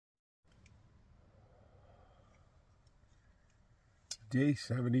Day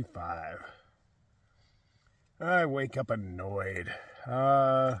 75. I wake up annoyed.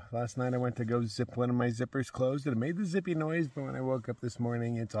 Last night I went to go zip one of my zippers closed and it made the zippy noise, but when I woke up this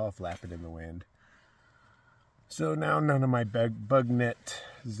morning, it's all flapping in the wind. So now none of my bug net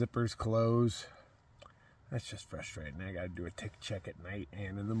zippers close. That's just frustrating. I gotta do a tick check at night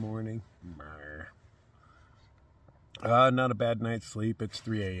and in the morning. Not a bad night's sleep. It's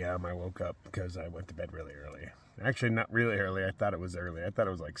 3 a.m. I woke up because I went to bed really early. Actually, not really early. I thought it was early. I thought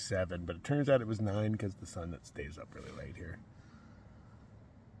it was like 7, but it turns out it was 9 because the sun that stays up really late here.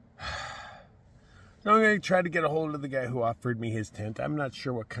 So I'm going to try to get a hold of the guy who offered me his tent. I'm not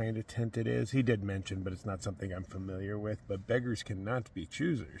sure what kind of tent it is. He did mention, but it's not something I'm familiar with. But beggars cannot be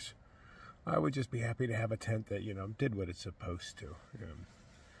choosers. I would just be happy to have a tent that, did what it's supposed to.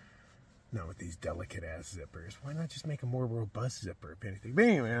 Not with these delicate-ass zippers. Why not just make a more robust zipper, if anything? But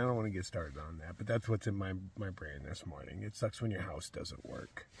anyway, I don't want to get started on that. But that's what's in my brain this morning. It sucks when your house doesn't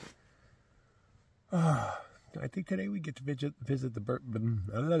work. I think today we get to visit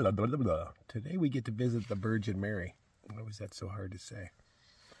the Today we get to visit the Virgin Mary. Why was that so hard to say?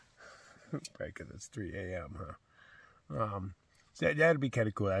 Probably because it's 3 a.m., huh? So that'd be kind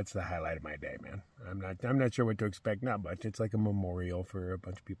of cool. That's the highlight of my day, man. I'm not sure what to expect. Not much. It's like a memorial for a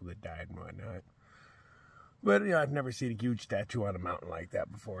bunch of people that died and whatnot. But I've never seen a huge statue on a mountain like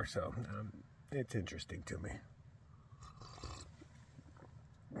that before, so it's interesting to me.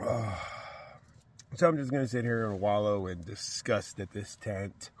 So I'm just gonna sit here and wallow in disgust at this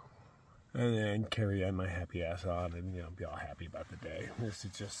tent, and then carry on my happy ass on, and be all happy about the day. This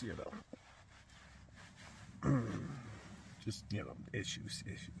is just just, issues.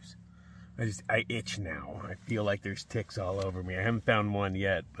 I itch now. I feel like there's ticks all over me. I haven't found one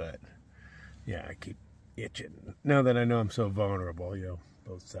yet, but yeah, I keep itching. Now that I know I'm so vulnerable,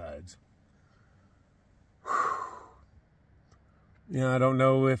 both sides. I don't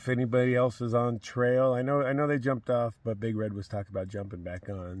know if anybody else is on trail. I know they jumped off, but Big Red was talking about jumping back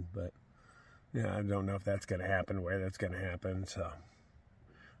on, but I don't know if that's going to happen, where that's going to happen, so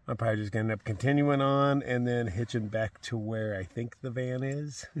I'm probably just going to end up continuing on and then hitching back to where I think the van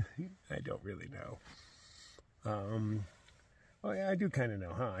is. I don't really know. Oh, yeah, I do kind of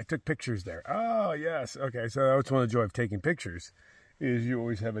know, huh? I took pictures there. Oh, yes. Okay, so that's one of the joy of taking pictures, is you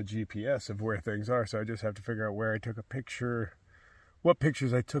always have a GPS of where things are, so I just have to figure out where I took a picture, what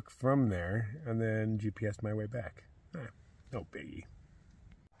pictures I took from there, and then GPS my way back. No biggie.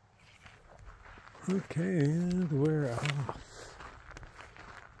 Okay, and we're off.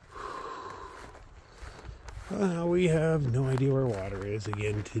 We have no idea where water is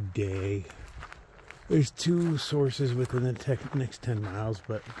again today. There's 2 sources within the next 10 miles,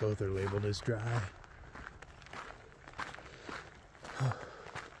 but both are labeled as dry.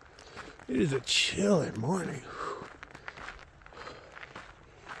 It is a chilly morning.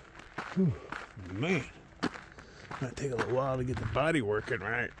 Whew, man, might take a little while to get the body working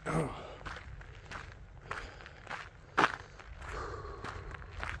right. Oh.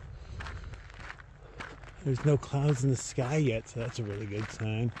 There's no clouds in the sky yet, so that's a really good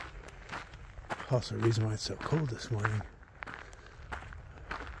sign. Also, the reason why it's so cold this morning.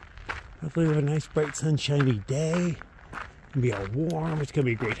 Hopefully we have a nice, bright, sunshiny day. It's gonna be all warm. It's gonna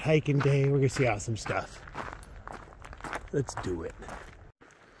be a great hiking day. We're gonna see awesome stuff. Let's do it.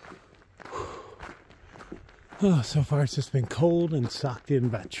 Oh, so far it's just been cold and socked in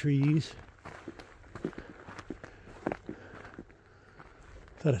by trees.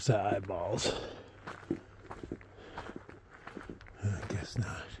 Thought I saw eyeballs. I guess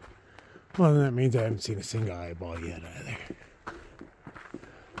not. Well, that means I haven't seen a single eyeball yet either.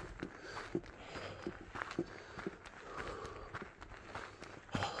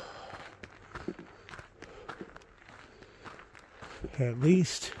 At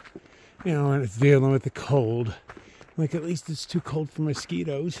least, when it's dealing with the cold, like at least it's too cold for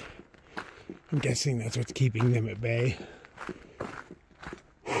mosquitoes. I'm guessing that's what's keeping them at bay.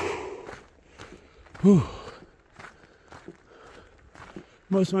 Whew.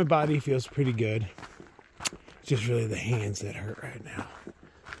 Most of my body feels pretty good. It's just really the hands that hurt right now.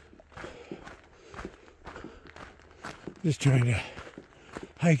 Just trying to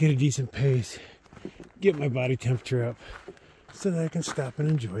hike at a decent pace, get my body temperature up so that I can stop and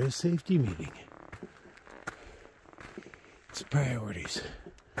enjoy a safety meeting. It's priorities.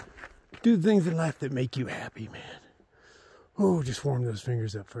 Do the things in life that make you happy, man. Oh, just warm those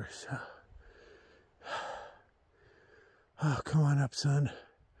fingers up first. Oh, come on up, son.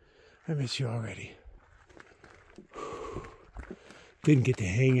 I miss you already. Didn't get to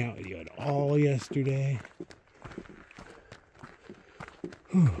hang out with you at all yesterday.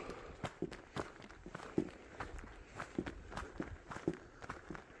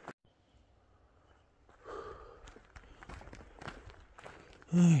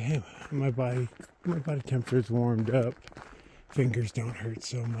 My body temperature's warmed up. Fingers don't hurt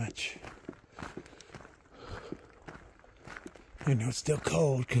so much. I know it's still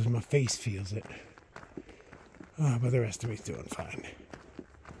cold because my face feels it. But the rest of me's doing fine.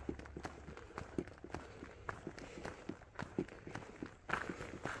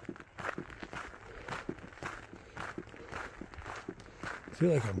 I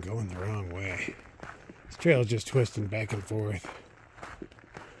feel like I'm going the wrong way. This trail's just twisting back and forth.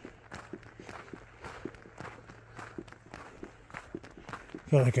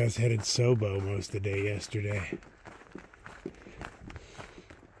 Felt like I was headed Sobo most of the day yesterday.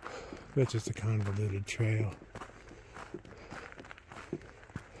 But it's just a convoluted trail.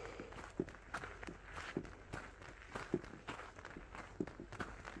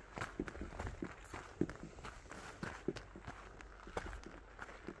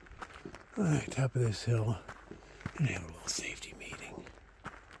 Alright, top of this hill, and have a little safety meeting.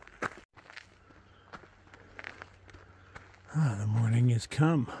 The morning has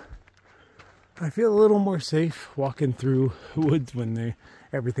come. I feel a little more safe walking through woods when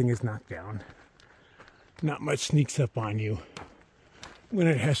everything is knocked down. Not much sneaks up on you when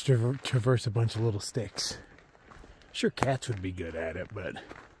it has to traverse a bunch of little sticks. Sure, cats would be good at it, but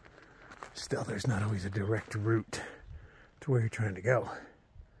still there's not always a direct route to where you're trying to go.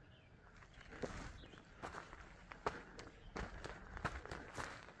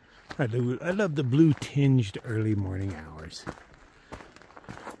 I love the blue tinged early morning hours.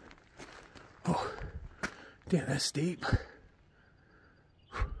 Oh, damn, that's steep.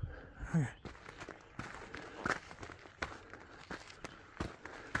 Okay.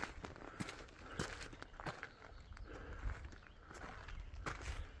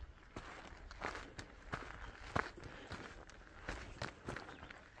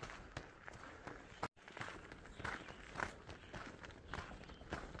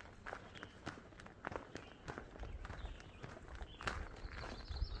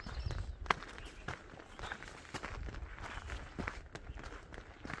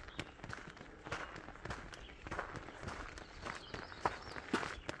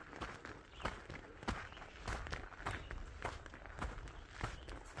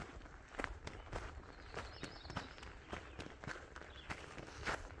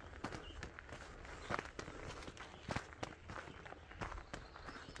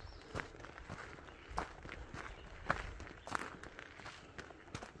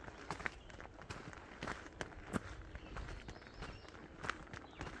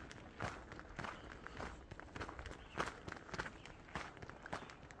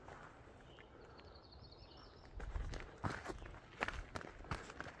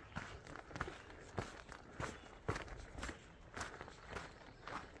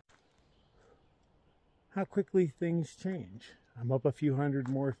 How quickly things change. I'm up a few hundred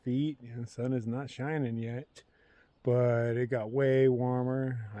more feet and the sun is not shining yet, but it got way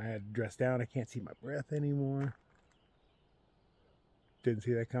warmer. I had to dress down. I can't see my breath anymore. Didn't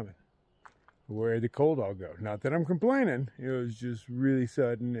see that coming. Where'd the cold all go? Not that I'm complaining. It was just really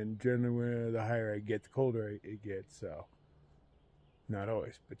sudden, and generally the higher I get, the colder it gets. So not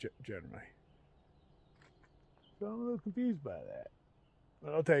always, but generally. So I'm a little confused by that,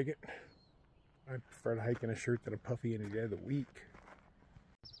 but I'll take it. I prefer to hike in a shirt than a puffy any day of the week.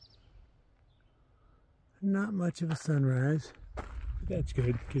 Not much of a sunrise, but that's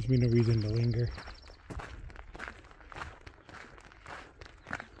good. Gives me no reason to linger.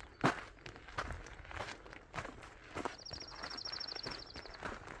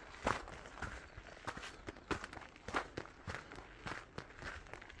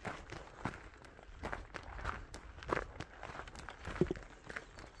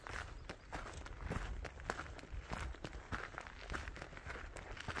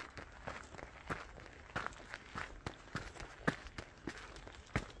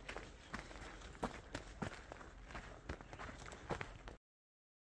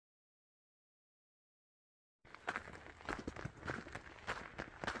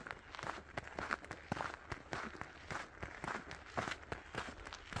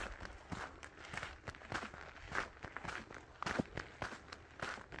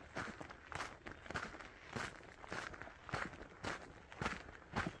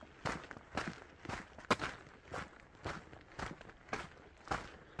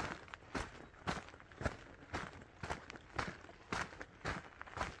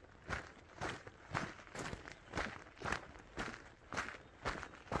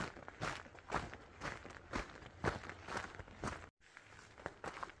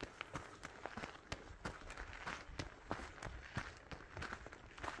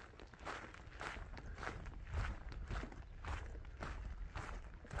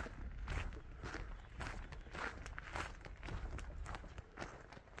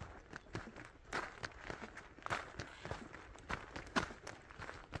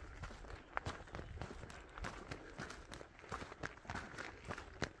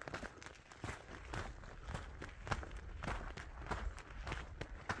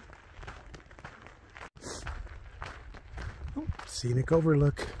 Scenic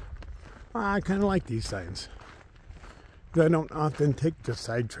overlook. I kind of like these signs. I don't often take just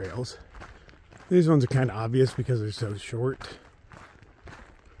side trails. These ones are kind of obvious because they're so short.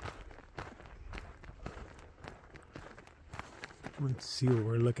 Let's see what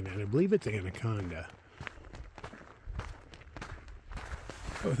we're looking at. I believe it's Anaconda.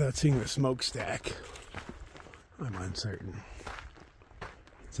 But without seeing the smokestack, I'm uncertain.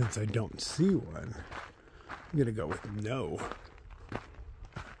 Since I don't see one, I'm gonna go with no.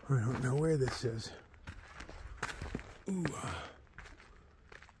 I don't know where this is. Ooh.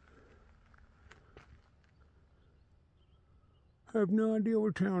 I have no idea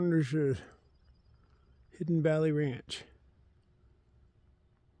what town this is. Hidden Valley Ranch.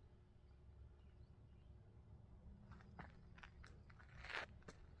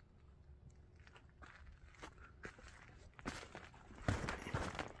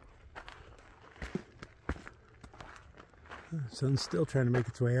 The sun's still trying to make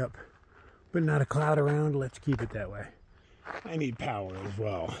its way up, but not a cloud around. Let's keep it that way. I need power as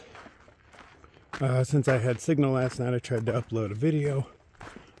well. Since I had signal last night, I tried to upload a video.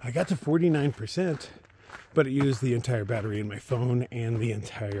 I got to 49%, but it used the entire battery in my phone and the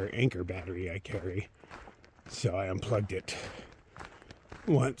entire Anchor battery I carry. So I unplugged it.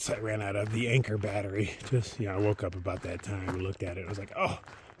 Once I ran out of the Anchor battery, I woke up about that time and looked at it. I was like, oh,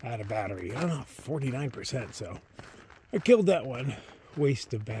 I had a battery. I don't know, 49%. So I killed that one.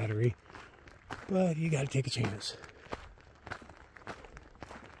 Waste of battery. But you gotta take a chance.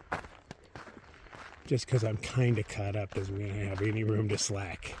 Just because I'm kind of caught up doesn't mean I have any room to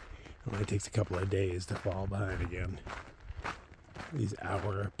slack. It only takes a couple of days to fall behind again. These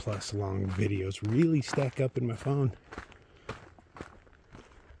hour-plus long videos really stack up in my phone.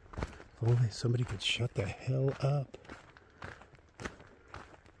 If only somebody could shut the hell up.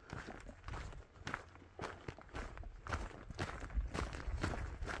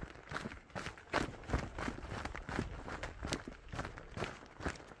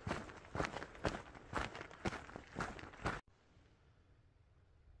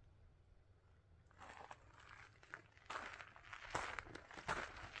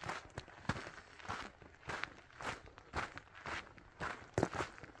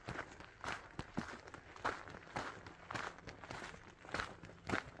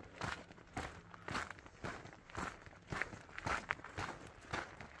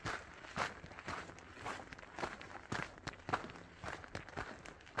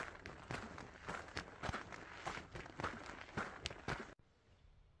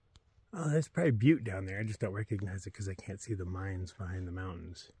 Oh, that's probably butte down there. I just don't recognize it because I can't see the mines behind the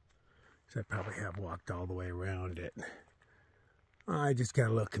mountains. So I probably have walked all the way around it. I just got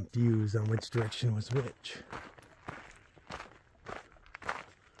a little confused on which direction was which.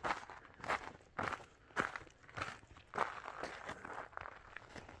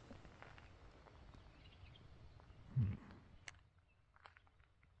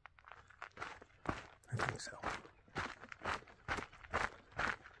 I think so.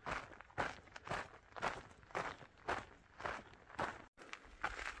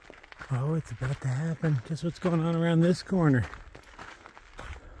 Oh, it's about to happen. Guess what's going on around this corner?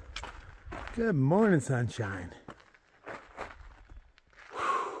 Good morning, sunshine.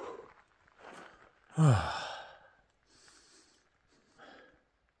 Oh.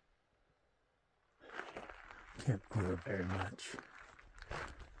 Can't feel it very much.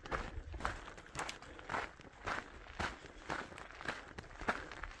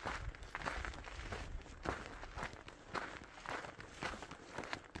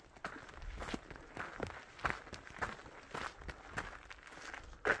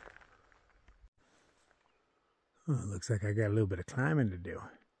 Oh, it looks like I got a little bit of climbing to do.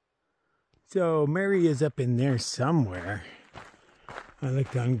 So Mary is up in there somewhere. I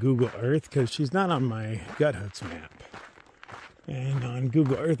looked on Google Earth because she's not on my Gut Huts map. And on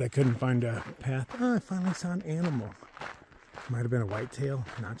Google Earth I couldn't find a path. Oh, I finally saw an animal. Might have been a whitetail.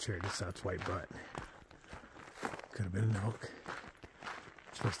 Not sure. I just saw its white butt. Could have been an elk.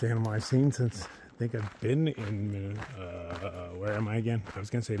 First animal I've seen since I think I've been in, where am I again? I was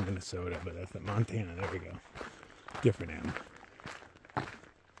going to say Minnesota, but that's Montana. There we go. Different animal.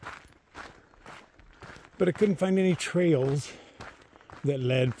 But I couldn't find any trails that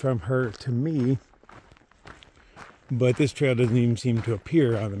led from her to me. But this trail doesn't even seem to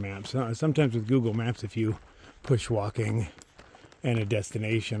appear on the map. So sometimes with Google Maps, if you push walking and a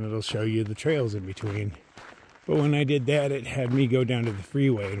destination, it'll show you the trails in between. But when I did that, it had me go down to the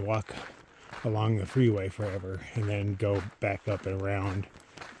freeway and walk along the freeway forever and then go back up and around.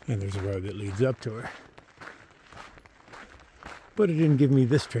 And there's a road that leads up to her. But it didn't give me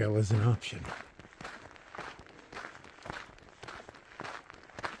this trail as an option.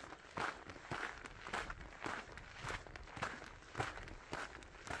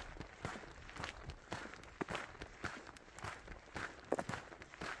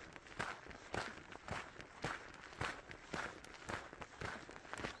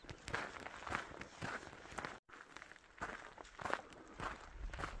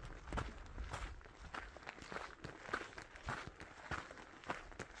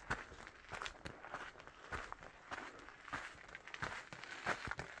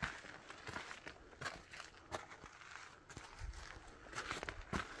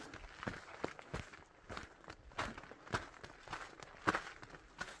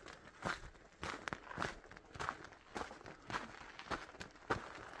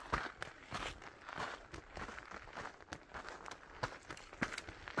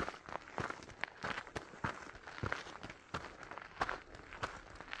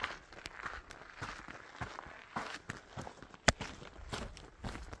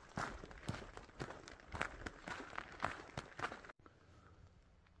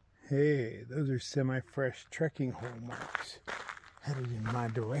 Hey, those are semi-fresh trekking hole marks headed in my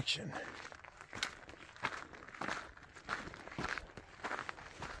direction.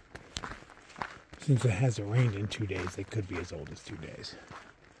 Since it hasn't rained in 2 days, they could be as old as 2 days.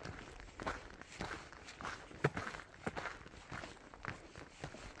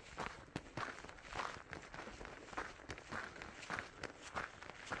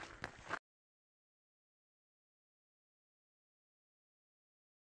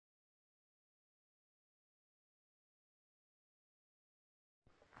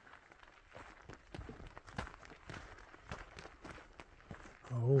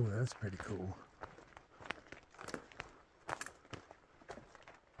 Oh, that's pretty cool.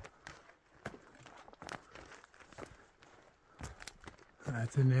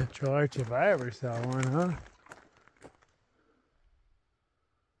 That's a natural arch if I ever saw one, huh?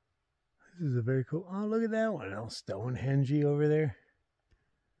 This is a very cool... Oh, look at that one. All Stonehenge-y over there.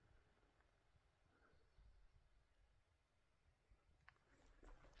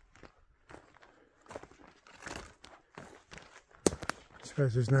 I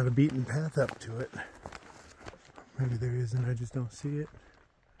suppose there's not a beaten path up to it. Maybe there is and I just don't see it.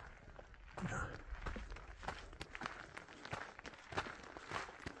 Yeah.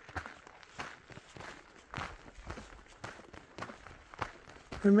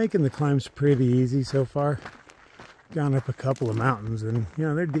 They're making the climbs pretty easy so far. Gone up a couple of mountains and, you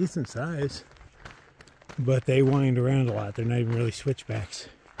know, they're decent size. But they wind around a lot. They're not even really switchbacks.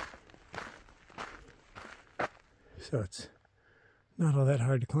 So it's not all that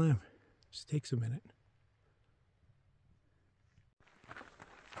hard to climb. Just takes a minute.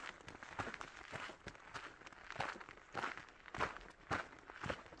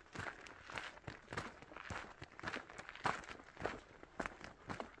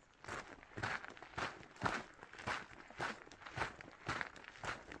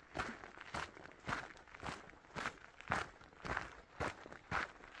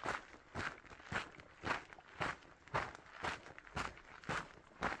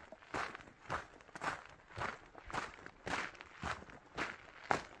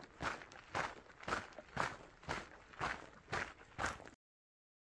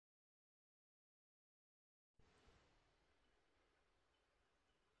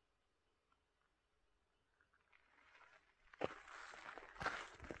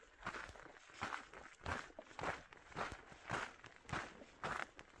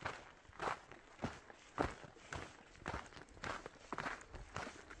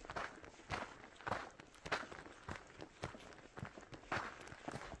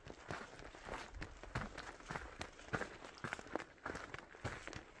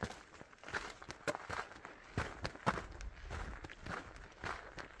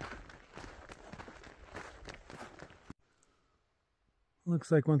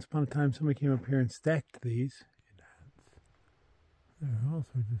 Looks like once upon a time somebody came up here and stacked these. There are all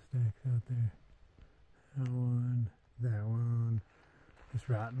sorts of stacks out there. That one, this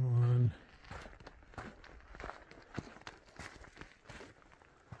rotten one.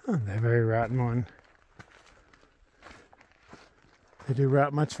 Oh, that very rotten one. They do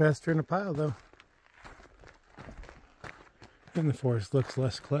rot much faster in a pile though. And the forest looks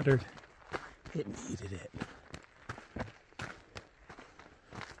less cluttered. It needed it.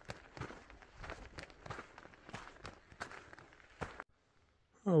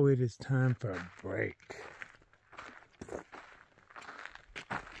 Oh, it is time for a break.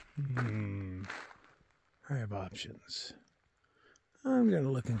 I have options. I'm going to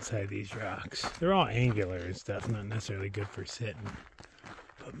look inside these rocks. They're all angular and stuff, not necessarily good for sitting.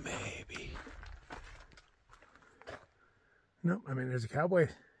 But maybe. Nope, I mean, there's a cowboy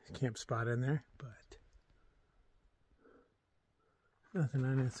camp spot in there, but nothing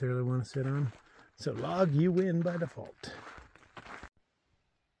I necessarily want to sit on. So log, you win by default.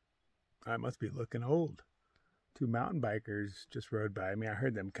 I must be looking old. 2 mountain bikers just rode by me. I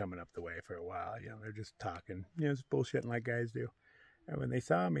heard them coming up the way for a while. You know, they're just talking, you know, just bullshitting like guys do. And when they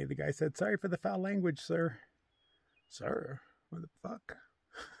saw me, the guy said, "Sorry for the foul language, sir." Sir? What the fuck?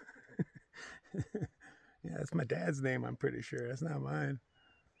 Yeah, that's my dad's name, I'm pretty sure. That's not mine.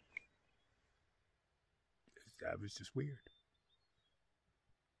 That was just weird.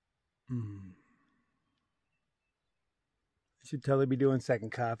 I should totally be doing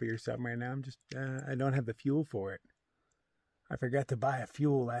second coffee or something right now. I'm just, I don't have the fuel for it. I forgot to buy a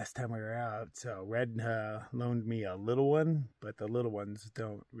fuel last time we were out, so Red loaned me a little one, but the little ones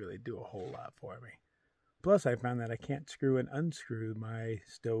don't really do a whole lot for me. Plus, I found that I can't screw and unscrew my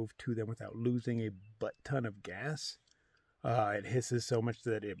stove to them without losing a butt ton of gas. It hisses so much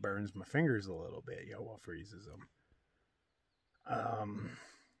that it burns my fingers a little bit, you know, while freezes them.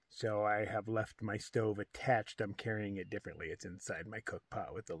 So I have left my stove attached. I'm carrying it differently. It's inside my cook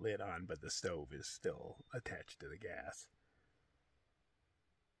pot with the lid on, but the stove is still attached to the gas.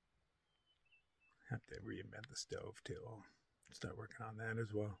 Have to reinvent the stove too. I'll start working on that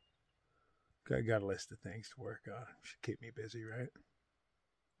as well. I got a list of things to work on. Should keep me busy, right?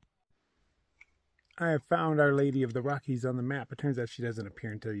 I have found Our Lady of the Rockies on the map. It turns out she doesn't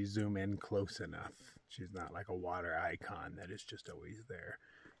appear until you zoom in close enough. She's not like a water icon that is just always there.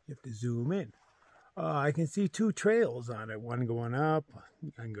 You have to zoom in. I can see 2 trails on it. One going up.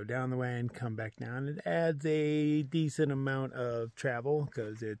 I can go down the way and come back down. It adds a decent amount of travel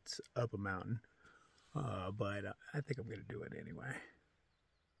because it's up a mountain. But I think I'm going to do it anyway.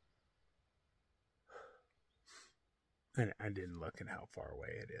 I didn't look at how far away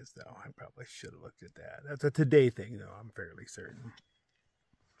it is, though. I probably should have looked at that. That's a today thing, though. I'm fairly certain.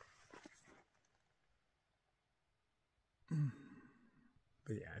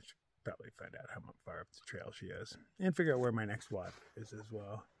 But yeah, I should probably find out how far up the trail she is. And figure out where my next water is as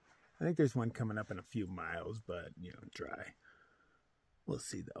well. I think there's one coming up in a few miles, but, you know, dry. We'll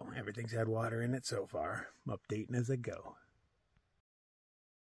see, though. Everything's had water in it so far. I'm updating as I go.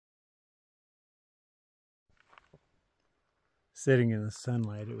 Sitting in the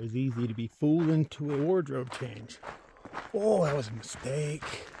sunlight, it was easy to be fooled into a wardrobe change. Oh, that was a mistake.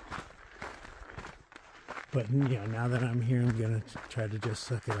 But, you know, now that I'm here, I'm going to try to just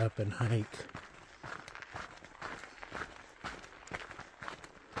suck it up and hike.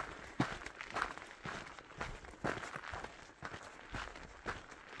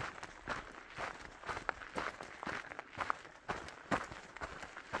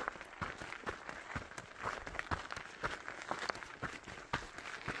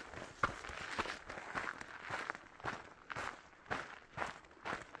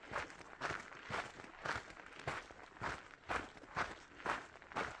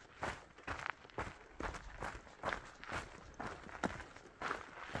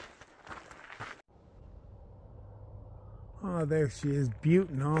 Oh, there she is, Butte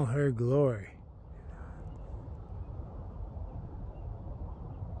in all her glory.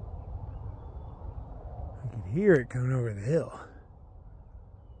 I can hear it coming over the hill.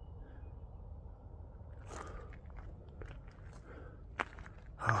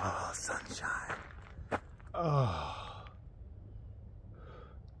 Oh, sunshine. Oh.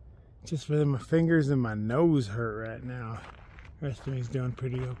 Just for my fingers and my nose hurt right now. The rest of me's doing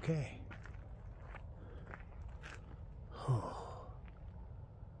pretty okay.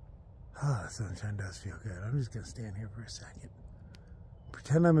 Oh, the sunshine does feel good. I'm just going to stand here for a second.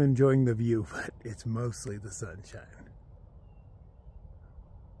 Pretend I'm enjoying the view, but it's mostly the sunshine.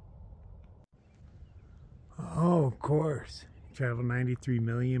 Oh, of course. You travel 93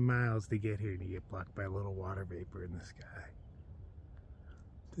 million miles to get here and you get blocked by a little water vapor in the sky.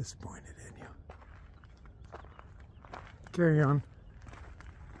 Disappointed in you. Carry on.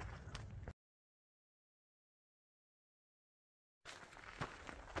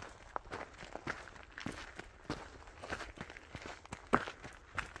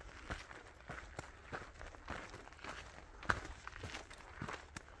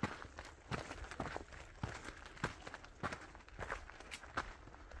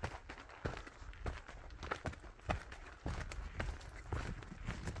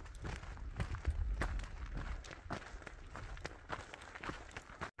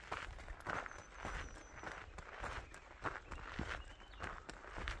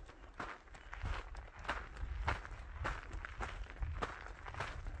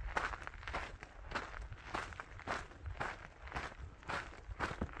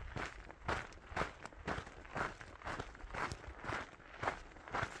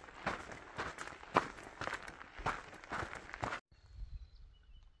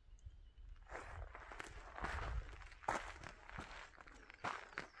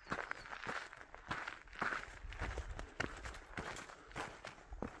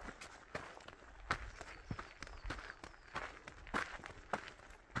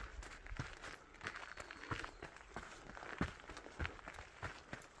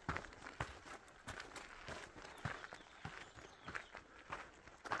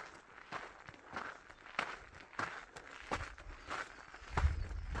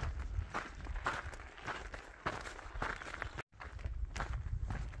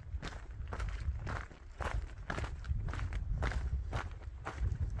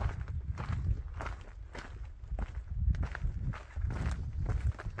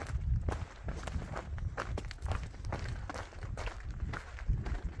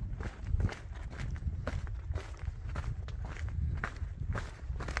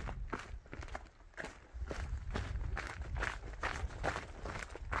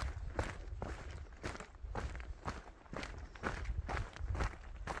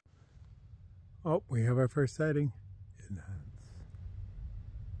 Oh, we have our first sighting. Enhance.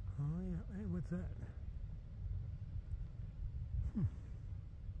 Oh yeah, hey, what's that?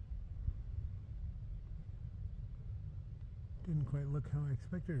 Didn't quite look how I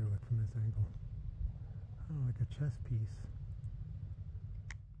expected it to look from this angle. Oh, like a chess piece.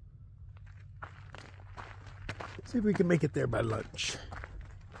 See if we can make it there by lunch.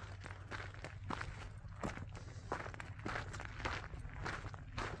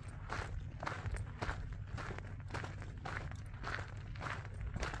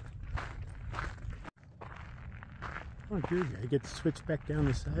 Oh, good. I get to switch back down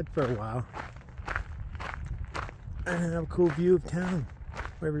the side for a while. And have a cool view of town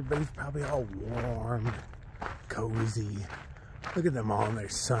where everybody's probably all warm, cozy. Look at them all in their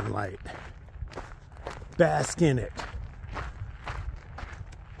sunlight. Bask in it.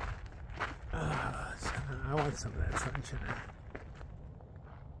 I want some of that sunshine.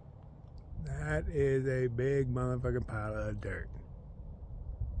 That is a big motherfucking pile of dirt.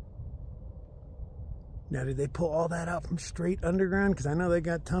 Now, did they pull all that out from straight underground? Because I know they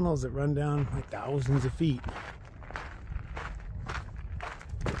got tunnels that run down like thousands of feet.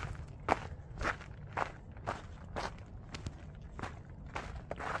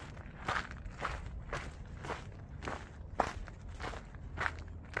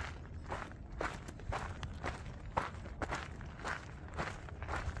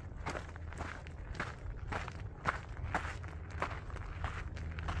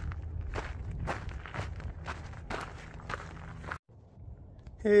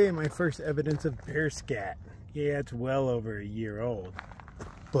 Hey, my first evidence of bear scat. Yeah, it's well over a year old,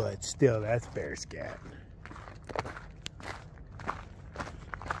 but still, that's bear scat.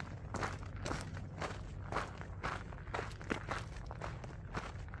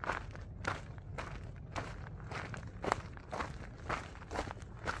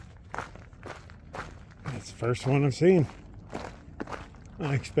 That's the first one I've seen.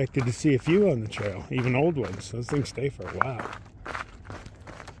 I expected to see a few on the trail, even old ones. Those things stay for a while.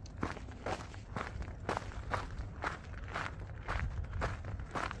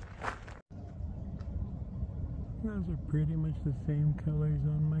 Those are pretty much the same colors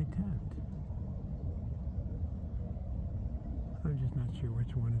on my tent. I'm just not sure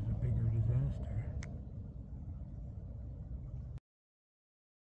which one is a bigger disaster.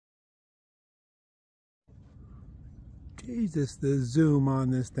 Jesus, the zoom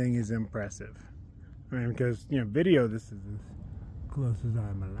on this thing is impressive. I mean, because, you know, video, this is as close as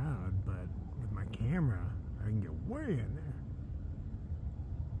I'm allowed, but with my camera, I can get way in there.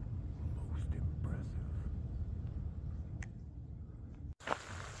 Most impressive.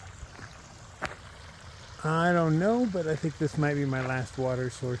 I don't know, but I think this might be my last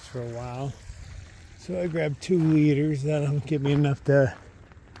water source for a while. So I grabbed 2 liters. That'll give me enough to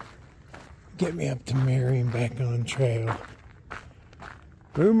get me up to Marion back on trail.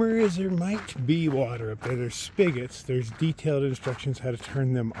 Rumor is there might be water up there. There's spigots. There's detailed instructions how to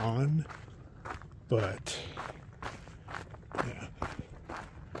turn them on. But, yeah.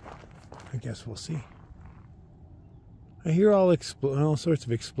 I guess we'll see. I hear all sorts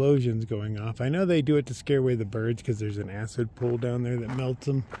of explosions going off. I know they do it to scare away the birds because there's an acid pool down there that melts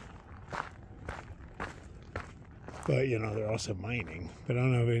them. But, you know, they're also mining. But I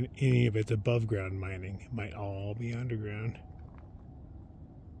don't know if any of it's above ground mining. It might all be underground.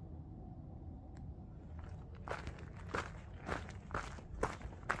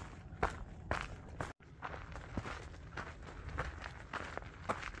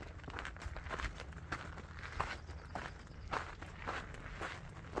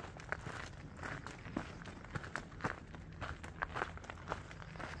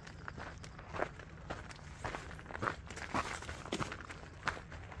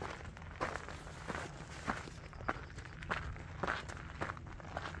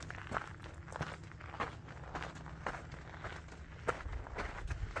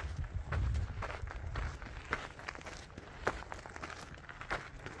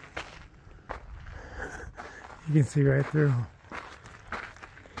 You can see right through.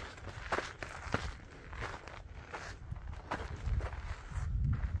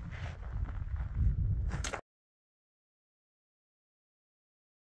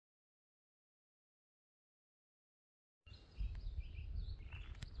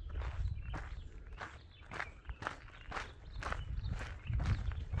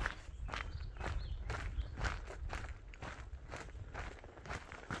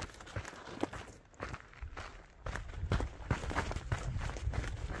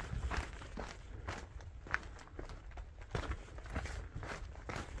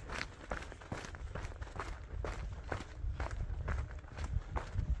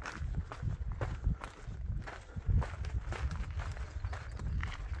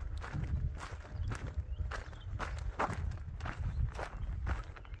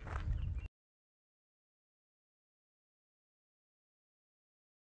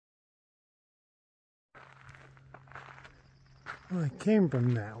 Well, I came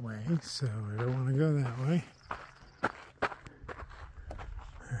from that way, so I don't want to go that way.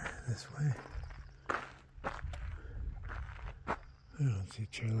 This way. I don't see a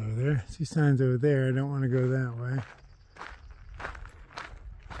trail over there. I see signs over there. I don't want to go that way.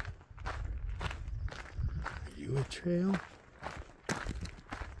 Are you a trail?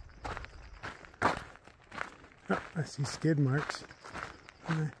 Oh, I see skid marks.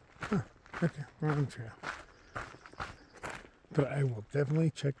 Oh, okay, wrong trail. But I will definitely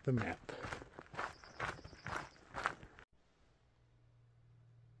check the map.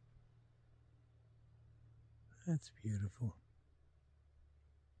 That's beautiful.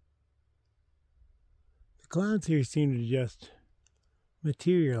 The clouds here seem to just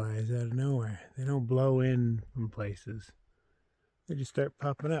materialize out of nowhere. They don't blow in from places. They just start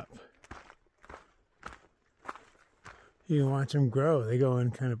popping up. You can watch them grow. They go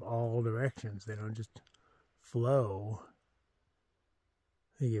in kind of all directions. They don't just flow.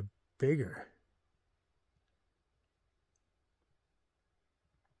 They get bigger.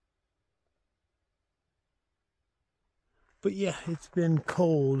 But yeah, it's been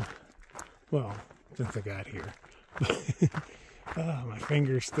cold. Well, since I got here. Oh, my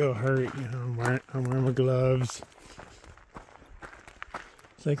fingers still hurt. You know, I'm wearing my gloves.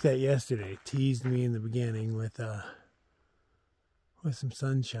 It's like that yesterday. Teased me in the beginning with some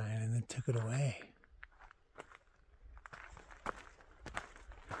sunshine and then took it away.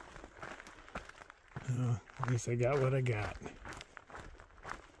 Oh, at least I got what I got.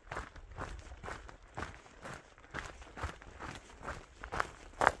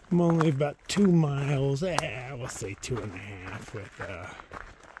 I'm only about 2 miles, we'll say 2.5 with the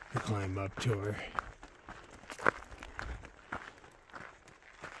climb up tour.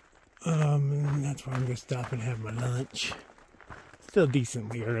 And that's where I'm going to stop and have my lunch. Still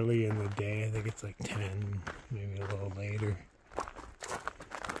decently early in the day. I think it's like 10, maybe a little later.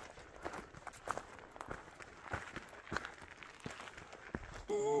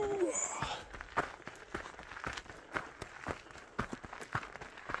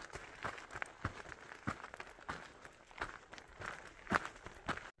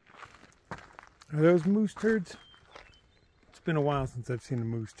 Are those moose turds? It's been a while since I've seen a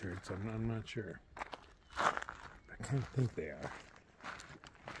moose turd, so I'm not sure. I kind of think they are.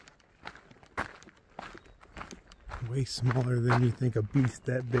 Way smaller than you think a beast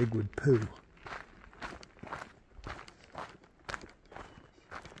that big would poo.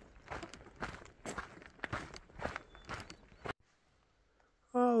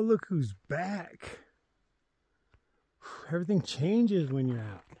 Oh, look who's back. Everything changes when you're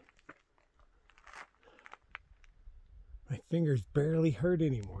out. My fingers barely hurt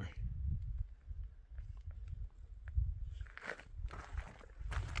anymore.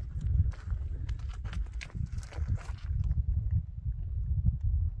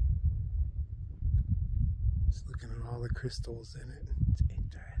 Just looking at all the crystals in it. It's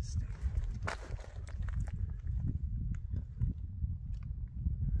interesting.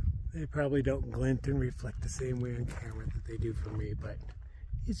 They probably don't glint and reflect the same way on camera that they do for me, but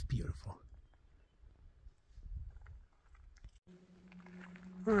it's beautiful.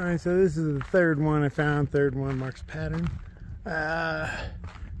 Alright, so this is the third one I found. Third one marks pattern.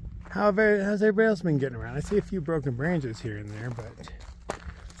 How's everybody else been getting around? I see a few broken branches here and there, but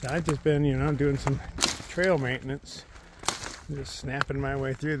so I've just been, you know, doing some trail maintenance. I'm just snapping my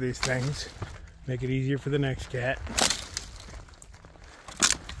way through these things. Make it easier for the next cat.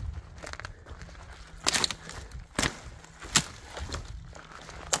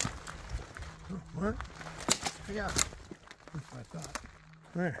 Oh, what? Yeah. That's what I thought.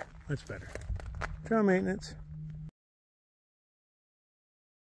 There, that's better. Trail maintenance.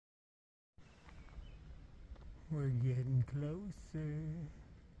 We're getting closer.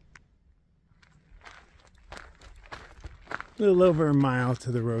 A little over a mile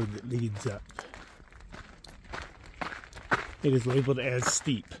to the road that leads up. It is labeled as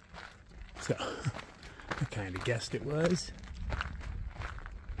steep, so I kind of guessed it was.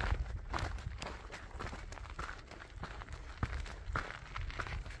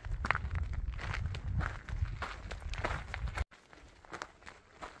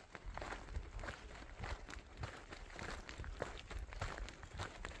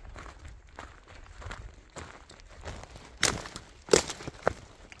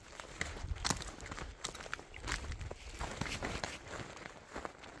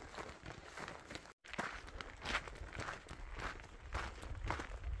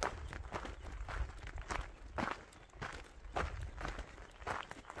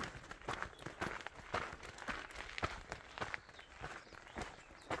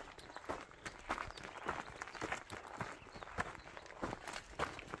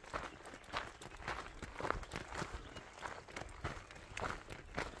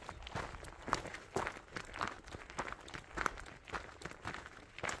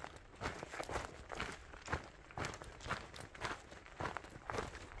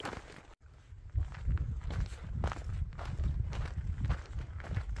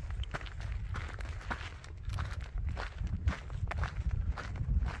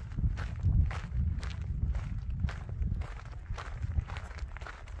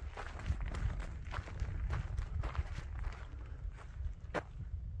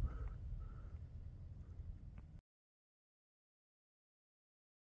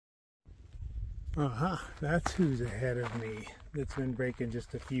 Uh-huh, that's who's ahead of me. That's been breaking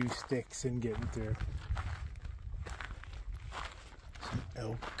just a few sticks and getting through. Some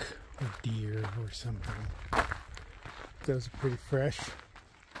elk or deer or something. Those are pretty fresh.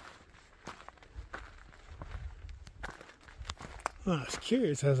 Well, I was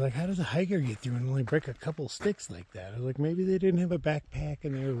curious. I was like, how does a hiker get through and only break a couple sticks like that? I was like, maybe they didn't have a backpack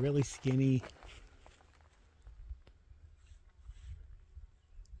and they were really skinny.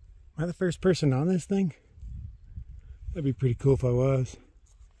 Am I the first person on this thing? That'd be pretty cool if I was.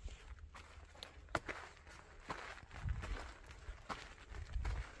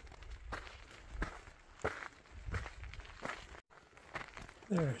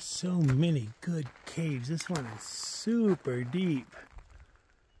 There are so many good caves. This one is super deep.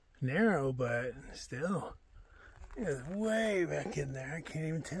 Narrow, but still. It's way back in there. I can't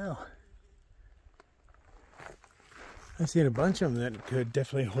even tell. I've seen a bunch of them that could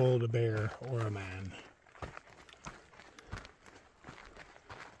definitely hold a bear or a man.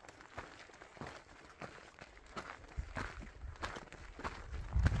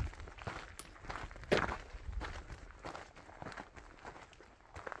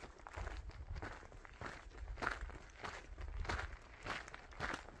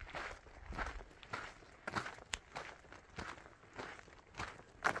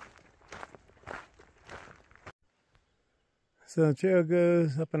 So the trail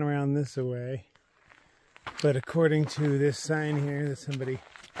goes up and around this way, but according to this sign here that somebody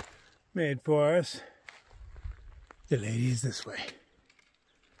made for us, the lady is this way.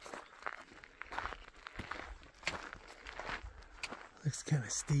 Looks kind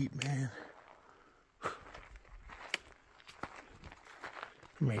of steep, man.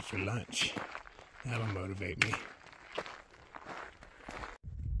 Made for lunch. That'll motivate me.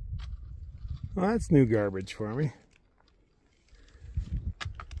 Well, that's new garbage for me.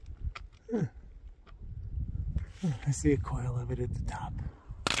 Huh. Oh, I see a coil of it at the top.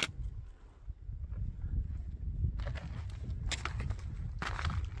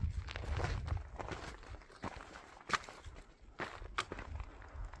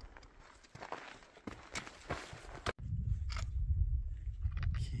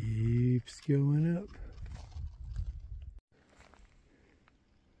 Keeps going up.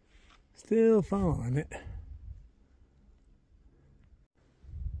 Still following it.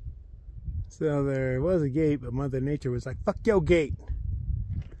 So there was a gate, but Mother Nature was like, fuck your gate.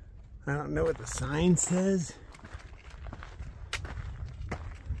 I don't know what the sign says.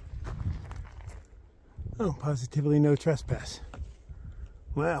 Oh, positively no trespass.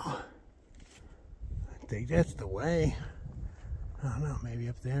 Well, I think that's the way. I don't know, maybe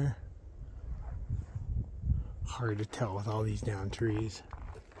up there. Hard to tell with all these down trees.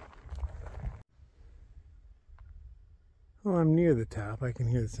 Well, I'm near the top. I can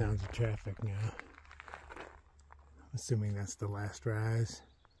hear the sounds of traffic now. I'm assuming that's the last rise.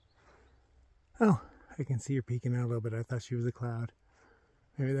 Oh, I can see her peeking out a little bit. I thought she was a cloud.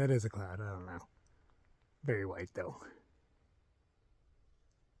 Maybe that is a cloud. I don't know. Very white, though.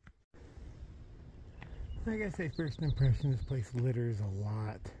 Like I say, first impression, this place litters a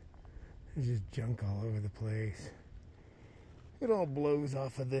lot. There's just junk all over the place. It all blows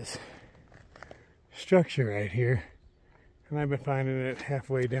off of this structure right here. And I've been finding it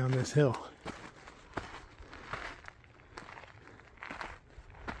halfway down this hill.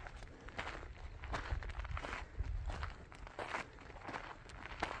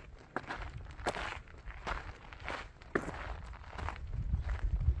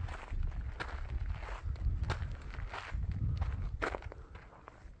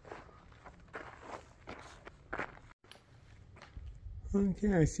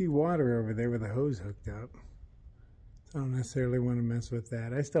 Okay, I see water over there with a hose hooked up. I don't necessarily want to mess with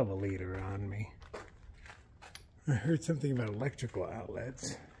that. I still have a leader on me. I heard something about electrical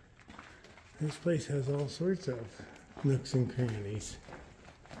outlets. This place has all sorts of nooks and crannies.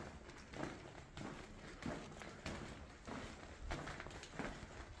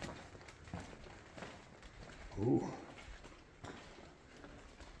 Ooh.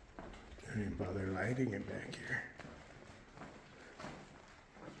 I didn't bother lighting it back here.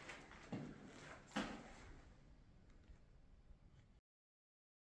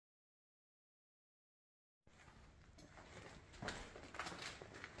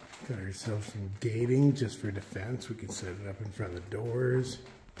 Got ourselves some gating just for defense. We can set it up in front of the doors.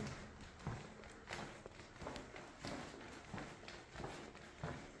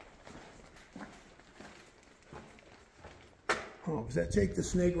 Oh, was that Jake the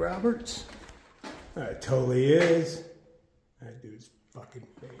Snake Roberts? It totally is. That dude's fucking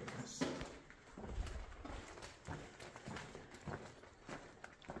famous.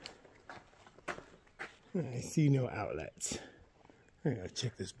 I see no outlets. I'm gonna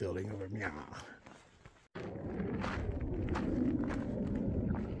check this building over. Meow.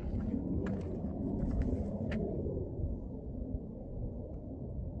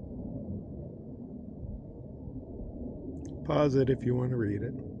 Pause it if you want to read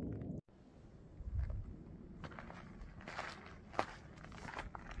it.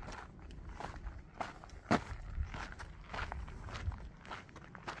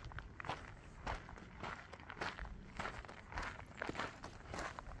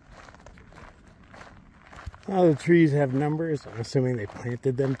 All the trees have numbers. I'm assuming they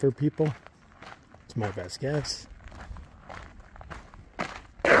planted them for people. It's my best guess.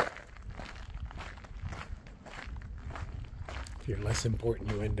 If you're less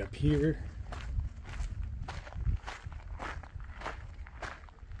important, you end up here.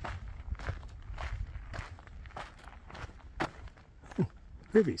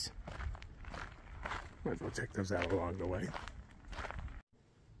 Rubies. Might as well check those out along the way.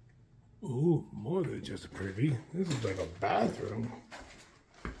 Ooh, more than just a privy. This is like a bathroom.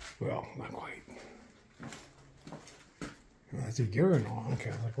 Well, not quite. Well, that's a urinal.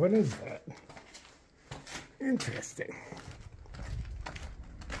 Okay, I was like, what is that? Interesting.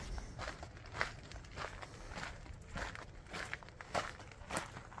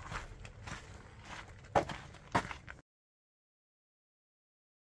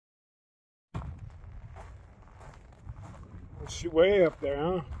 It's way up there,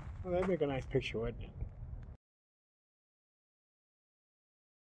 huh? Well, that'd make a nice picture, wouldn't it?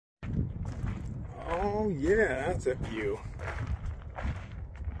 Oh, yeah, that's a view.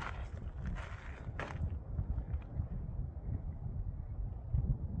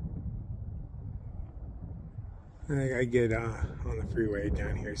 I think I get on the freeway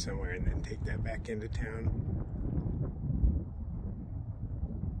down here somewhere and then take that back into town.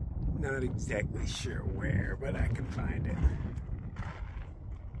 Not exactly sure where, but I can find it.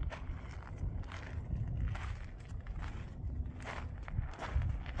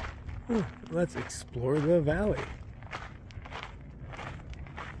 Oh, let's explore the valley.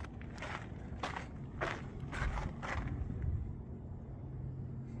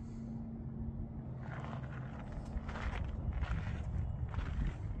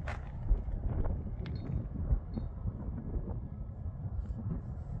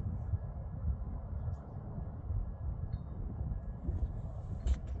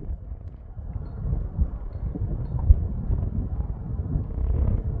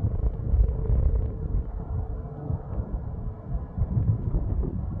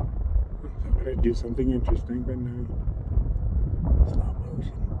 I'd do something interesting, but no. Slow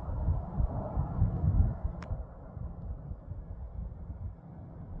motion.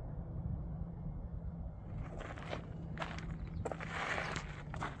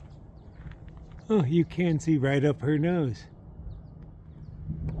 Oh, you can see right up her nose.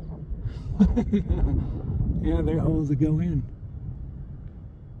 Yeah, there are holes that go in.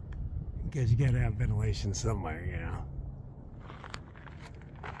 Because you gotta have ventilation somewhere, you know.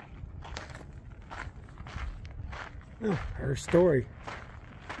 Oh, her story.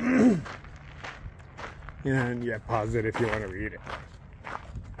 And yeah, pause it if you want to read it.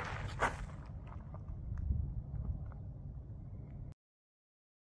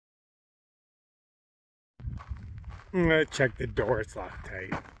 I'm gonna check the door, it's locked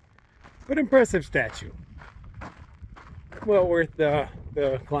tight. But impressive statue. Well worth the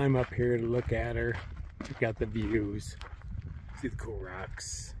climb up here to look at her. Check out the views. See the cool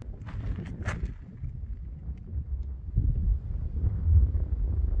rocks.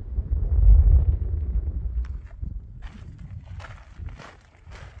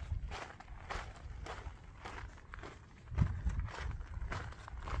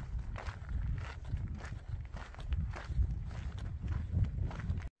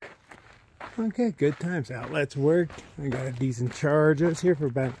 Okay, good times. Outlets worked. I got a decent charge. I was here for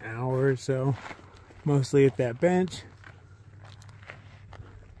about an hour or so, mostly at that bench.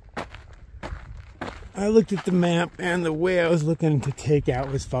 I looked at the map, and the way I was looking to take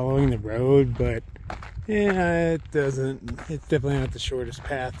out was following the road, but yeah, it's definitely not the shortest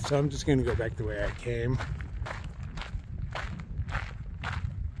path, so I'm just going to go back the way I came.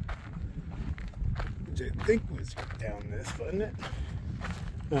 Which I think was down this, wasn't it?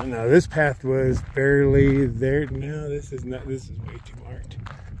 Oh no, this path was barely there. No, this is not. This is way too marked.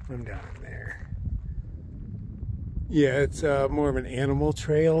 I'm down there. Yeah, it's more of an animal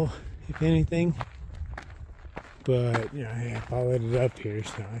trail, if anything. But, you know, hey, I followed it up here,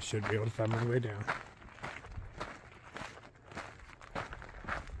 so I should be able to find my way down.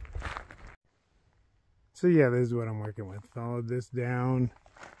 So yeah, this is what I'm working with. Followed this down,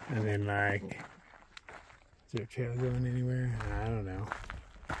 and then like Is there a trail going anywhere? I don't know.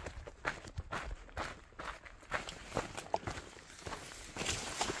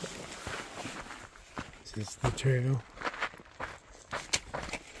 Is this the trail?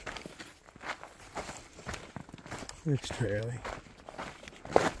 Looks traily.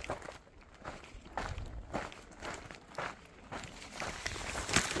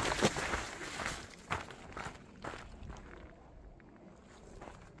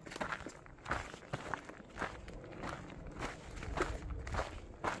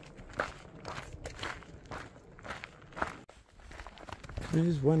 I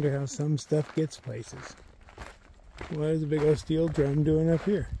just wonder how some stuff gets places. What is a big old steel drum doing up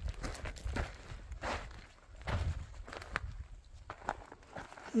here?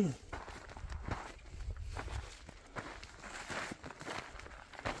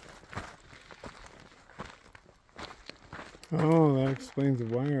 Oh, that explains the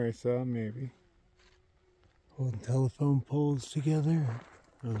wire I saw, maybe. Holding telephone poles together.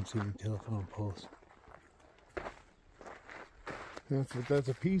 I don't see any telephone poles. That's what that's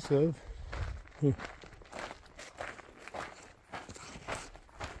a piece of.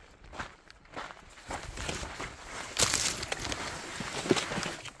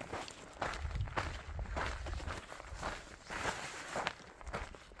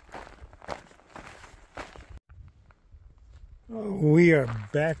 We are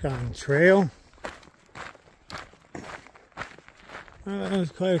back on trail. Oh, that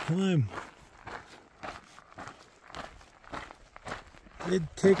was quite a climb. It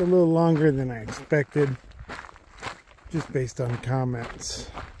did take a little longer than I expected, just based on comments.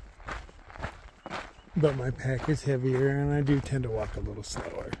 But my pack is heavier and I do tend to walk a little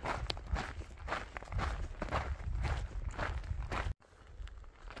slower.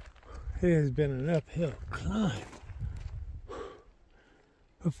 It has been an uphill climb.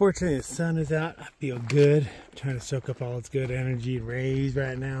 Unfortunately, the sun is out. I feel good. I'm trying to soak up all its good energy and rays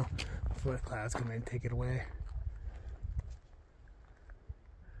right now before the clouds come in and take it away.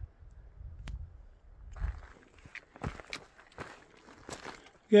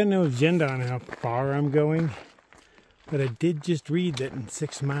 Got no agenda on how far I'm going, but I did just read that in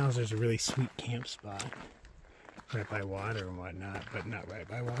 6 miles there's a really sweet camp spot right by water and whatnot, but not right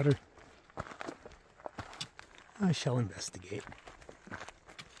by water. I shall investigate.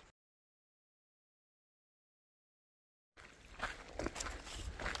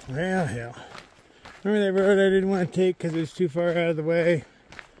 Well, hell. Remember that road I didn't want to take because it was too far out of the way?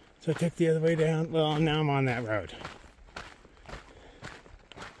 So I took the other way down. Well, now I'm on that road.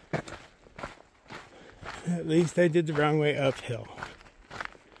 At least I did the wrong way uphill.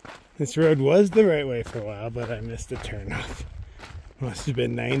 This road was the right way for a while, but I missed a turnoff. Must have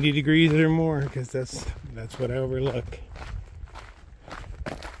been 90 degrees or more because that's what I overlook.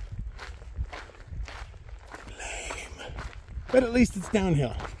 Lame. But at least it's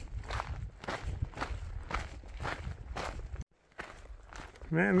downhill.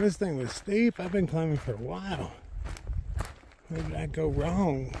 Man, this thing was steep. I've been climbing for a while. Where did I go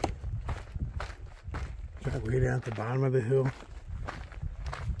wrong? Got way down at the bottom of the hill.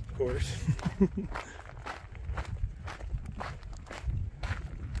 Of course.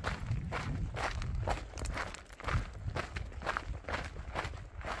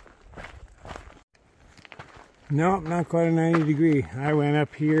 Nope, not quite a 90 degree. I went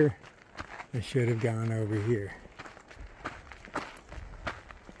up here. I should have gone over here.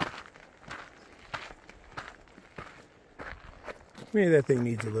 Maybe that thing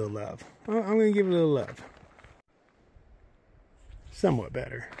needs a little love. Well, I'm going to give it a little love. Somewhat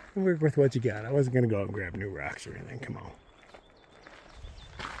better. Work with what you got. I wasn't going to go out and grab new rocks or anything. Come on.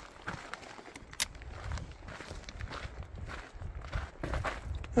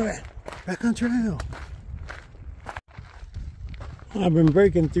 Okay, back on trail. I've been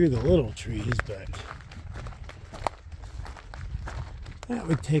breaking through the little trees, but that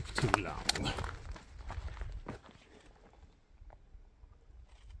would take too long.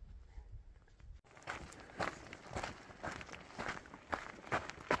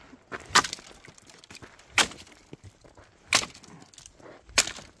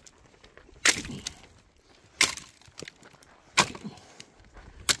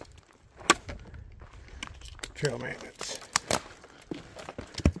 Trail maintenance.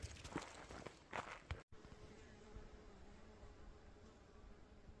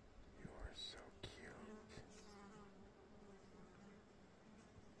 You are so cute.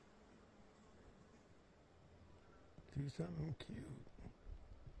 Do something cute.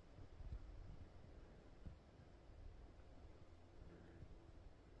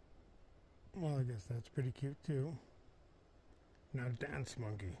 Well, I guess that's pretty cute too. Now dance,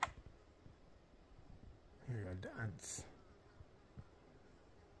 monkey. Here we go, dance.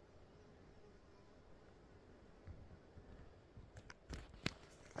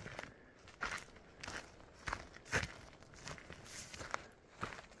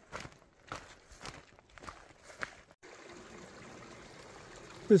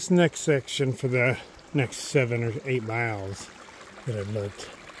 This next section for the next 7 or 8 miles that I've looked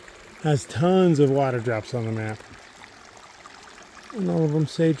has tons of water drops on the map. And all of them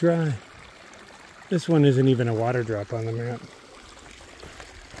say dry. This one isn't even a water drop on the map.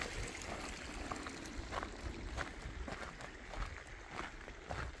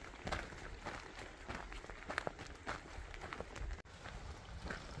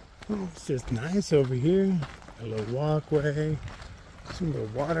 Oh, it's just nice over here. A little walkway. Some little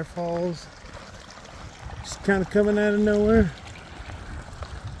waterfalls. Just kind of coming out of nowhere.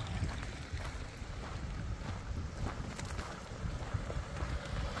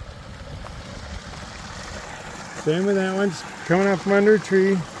 Same with that one, just coming up from under a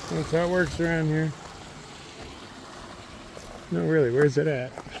tree. That's how it works around here. No, really, where's it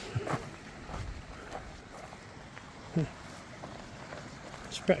at?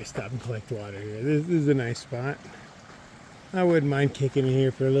 Should probably stop and collect water here. This is a nice spot. I wouldn't mind kicking in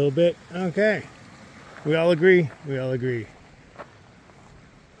here for a little bit. Okay. We all agree. We all agree.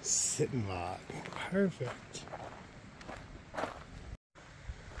 Sitting log. Perfect.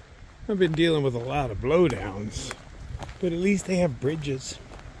 I've been dealing with a lot of blowdowns, but at least they have bridges.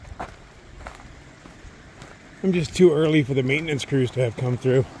 I'm just too early for the maintenance crews to have come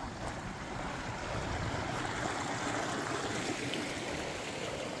through.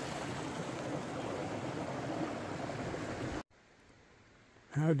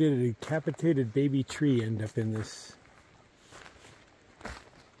 How did a decapitated baby tree end up in this?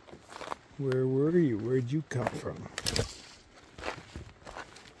 Where were you? Where'd you come from?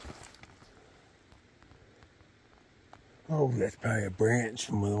 Oh, that's probably a branch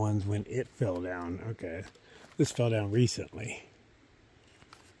from one of the ones when it fell down. Okay. This fell down recently.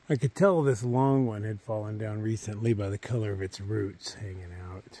 I could tell this long one had fallen down recently by the color of its roots hanging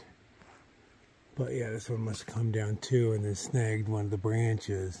out. But yeah, this one must have come down too and then snagged one of the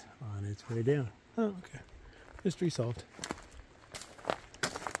branches on its way down. Oh, okay. Mystery solved.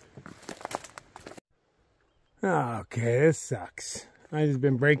 Okay, this sucks. I just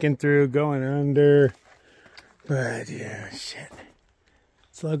been breaking through, going under. But yeah, shit.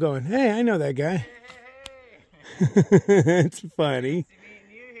 Slow going. Hey, I know that guy. It's funny.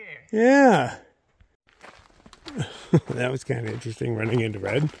 Yeah. That was kind of interesting running into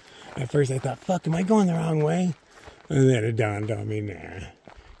red. At first I thought, fuck, am I going the wrong way? And then it dawned on me, nah.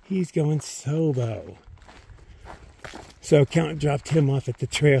 He's going Sobo. So Count dropped him off at the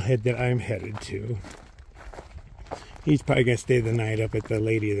trailhead that I'm headed to. He's probably going to stay the night up at the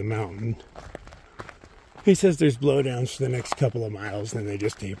Lady of the Mountain. He says there's blowdowns for the next couple of miles, and then they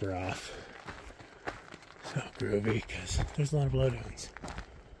just taper off. So groovy, because there's a lot of blowdowns.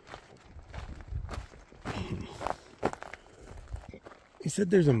 He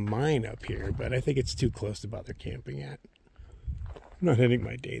said there's a mine up here, but I think it's too close to bother camping at. I'm not ending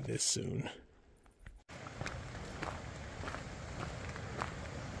my day this soon.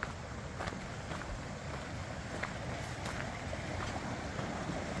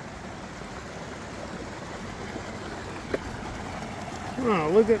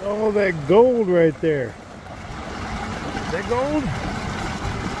 Oh, look at all that gold right there. Is that gold?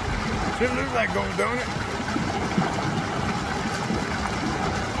 Sure looks like gold, don't it?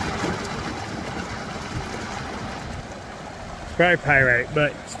 It's probably pyrite,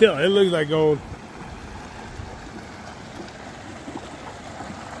 but still, it looks like gold.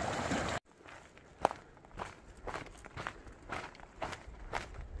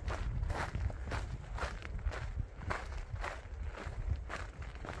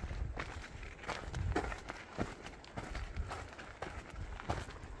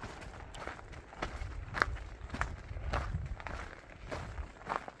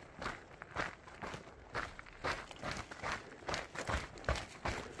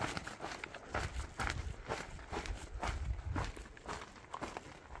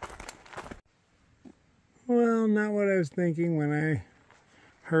 Well, not what I was thinking when I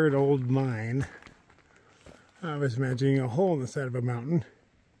heard old mine. I was imagining a hole in the side of a mountain.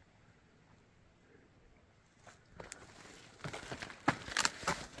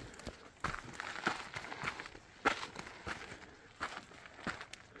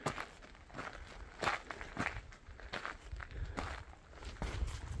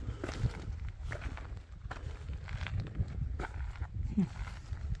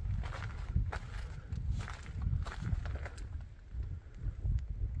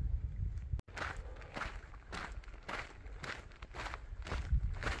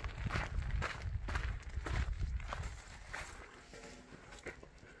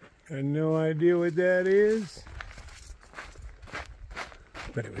 had no idea what that is.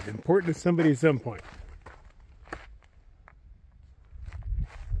 But it was important to somebody at some point.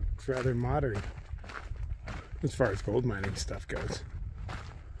 It's rather modern as far as gold mining stuff goes.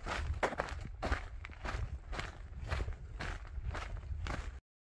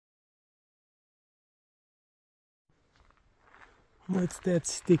 What's that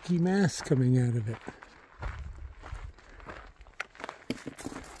sticky mass coming out of it?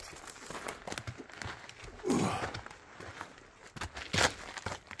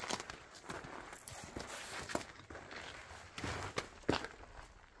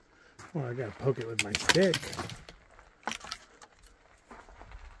 Well, I gotta poke it with my stick.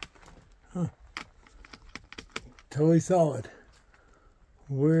 Huh. Totally solid.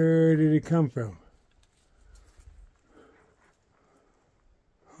 Where did it come from?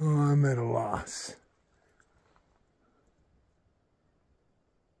 Oh, I'm at a loss.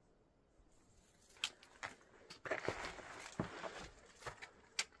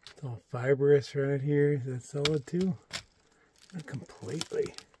 It's all fibrous right here. Is that solid too? Not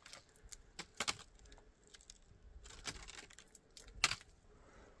completely.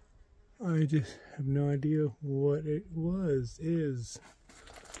 I just have no idea what it is,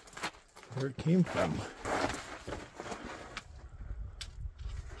 where it came from.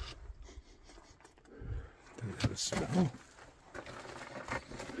 Doesn't have a smell.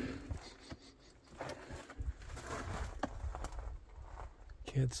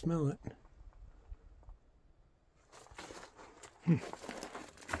 Can't smell it.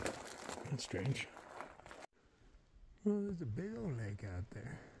 That's strange. Well, there's a big old lake out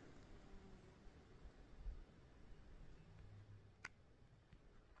there.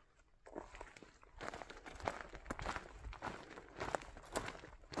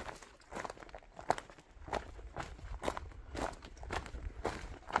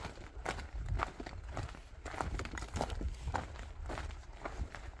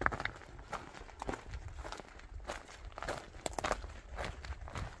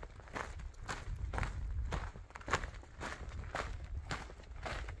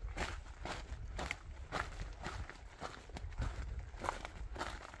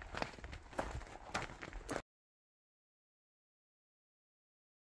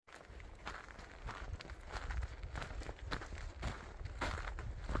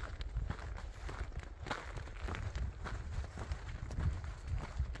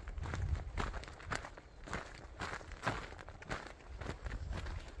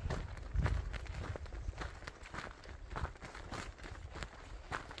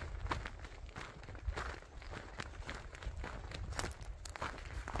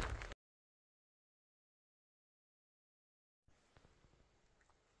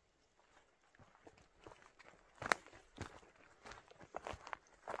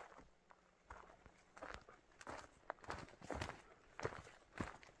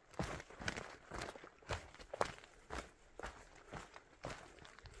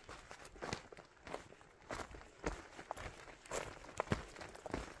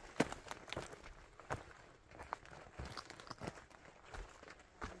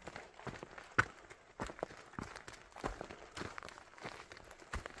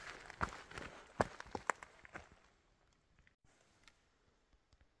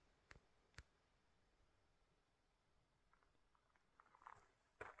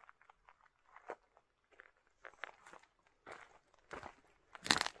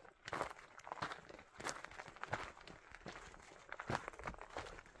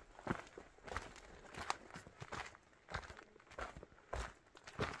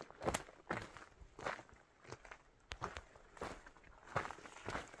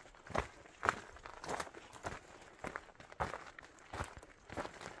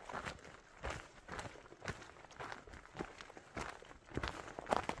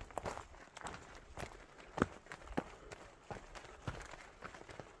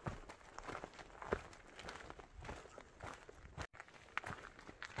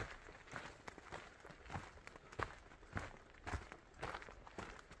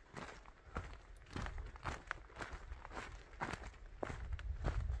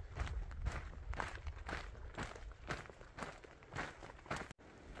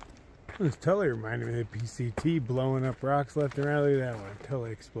 This totally reminded me of the PCT blowing up rocks left and right. Look at that one.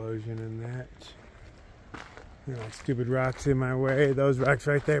 Totally explosion in that. You know, stupid rocks in my way. Those rocks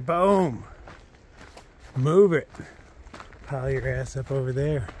right there. Boom! Move it. Pile your ass up over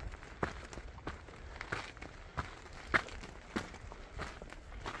there.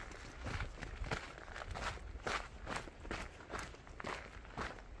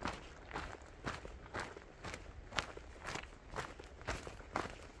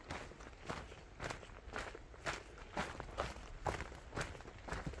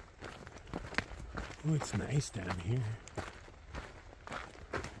 Oh, it's nice down here.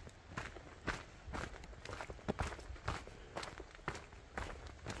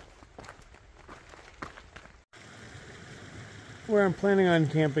 Where I'm planning on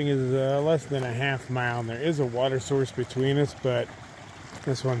camping is less than a half mile. There is a water source between us, but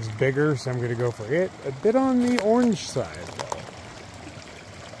this one's bigger, so I'm going to go for it. A bit on the orange side, though.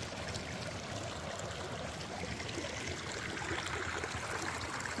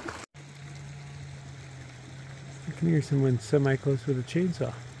 I can hear someone semi-close with a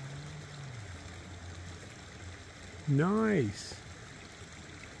chainsaw. Nice.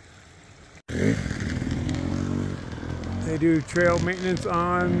 They do trail maintenance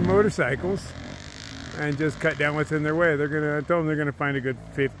on motorcycles and just cut down what's in their way. I told them they're gonna find a good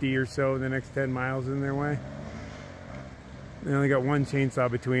 50 or so in the next 10 miles in their way. They only got one chainsaw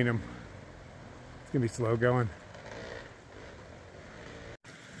between them. It's gonna be slow going.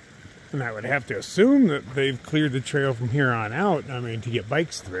 And I would have to assume that they've cleared the trail from here on out, I mean, to get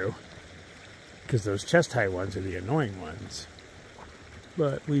bikes through. Because those chest-high ones are the annoying ones.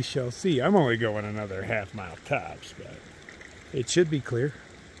 But we shall see. I'm only going another half mile tops, but it should be clear.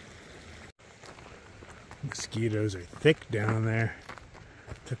 Mosquitoes are thick down there.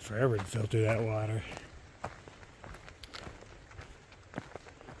 Took forever to filter that water.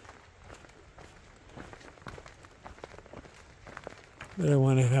 But I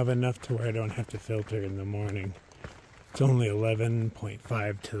want to have enough to where I don't have to filter in the morning. It's only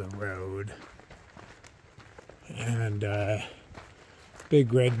 11.5 to the road. And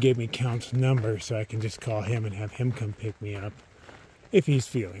Big Red gave me Count's number so I can just call him and have him come pick me up if he's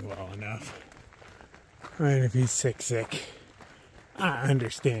feeling well enough. And if he's sick, I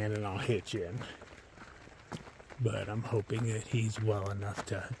understand and I'll hitch in. But I'm hoping that he's well enough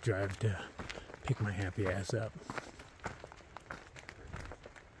to drive to pick my happy ass up.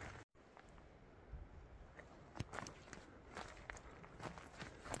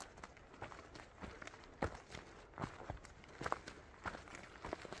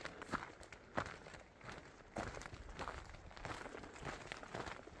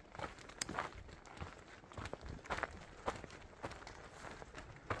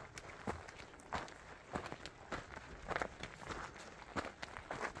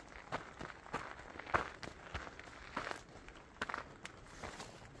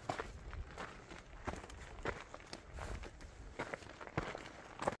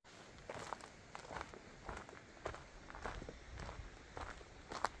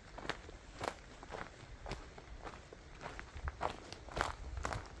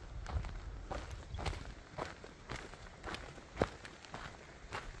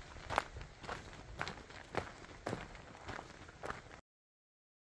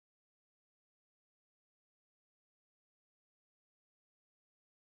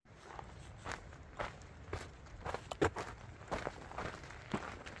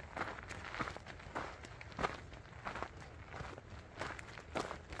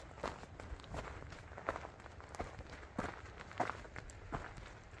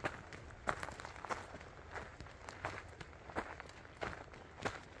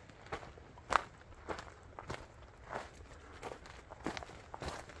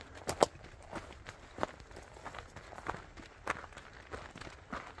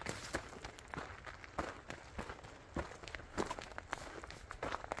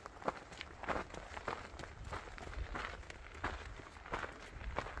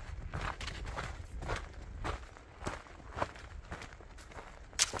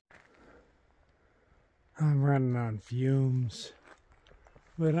 I'm running on fumes,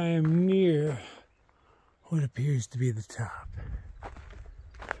 but I am near what appears to be the top.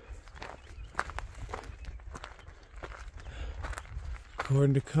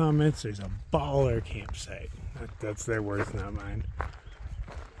 According to comments, there's a baller campsite. That's their words, not mine.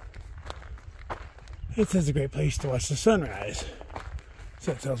 It says a great place to watch the sunrise.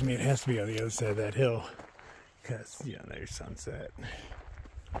 So that tells me it has to be on the other side of that hill, because, you know, there's sunset.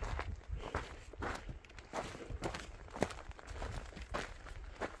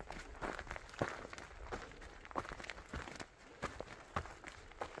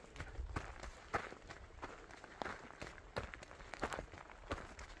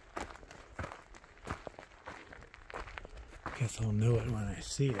 Guess I'll know it when I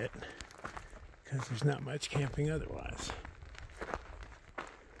see it, because there's not much camping otherwise.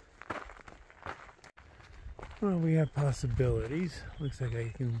 Well, we have possibilities. Looks like I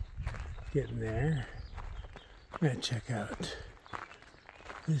can get in there. I'm gonna check out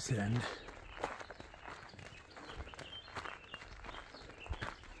this end.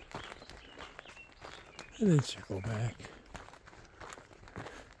 And then circle back.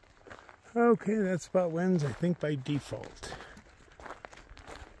 Okay, that spot wins, I think, by default.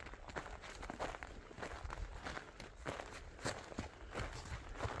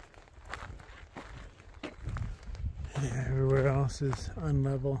 Yeah, everywhere else is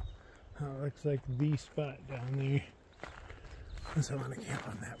unlevel. Oh, it looks like the spot down there. So I want to camp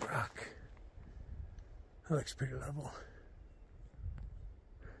on that rock. That looks pretty level.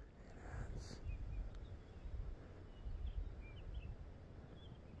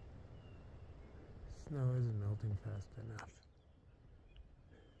 Snow isn't melting fast enough.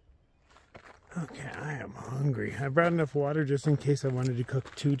 Okay, I am hungry. I brought enough water just in case I wanted to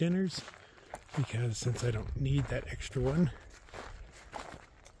cook 2 dinners. Because since I don't need that extra one,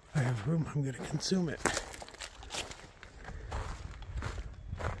 if I have room, I'm going to consume it.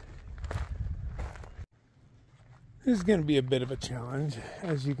 This is going to be a bit of a challenge.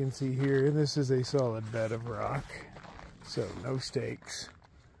 As you can see here, this is a solid bed of rock. So no stakes.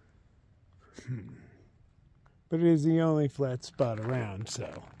 But it is the only flat spot around,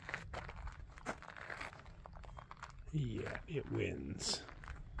 so yeah, it wins.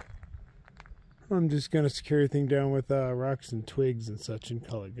 I'm just going to secure everything down with rocks and twigs and such and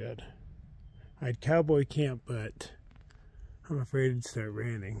call it good. I'd cowboy camp, but I'm afraid it'd start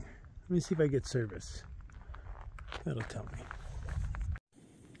raining. Let me see if I get service. That'll tell me.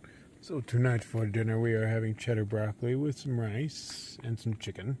 So tonight for dinner we are having cheddar broccoli with some rice and some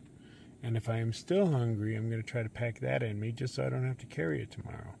chicken. And if I am still hungry, I'm going to try to pack that in me just so I don't have to carry it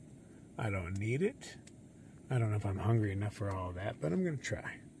tomorrow. I don't need it. I don't know if I'm hungry enough for all that, but I'm going to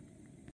try.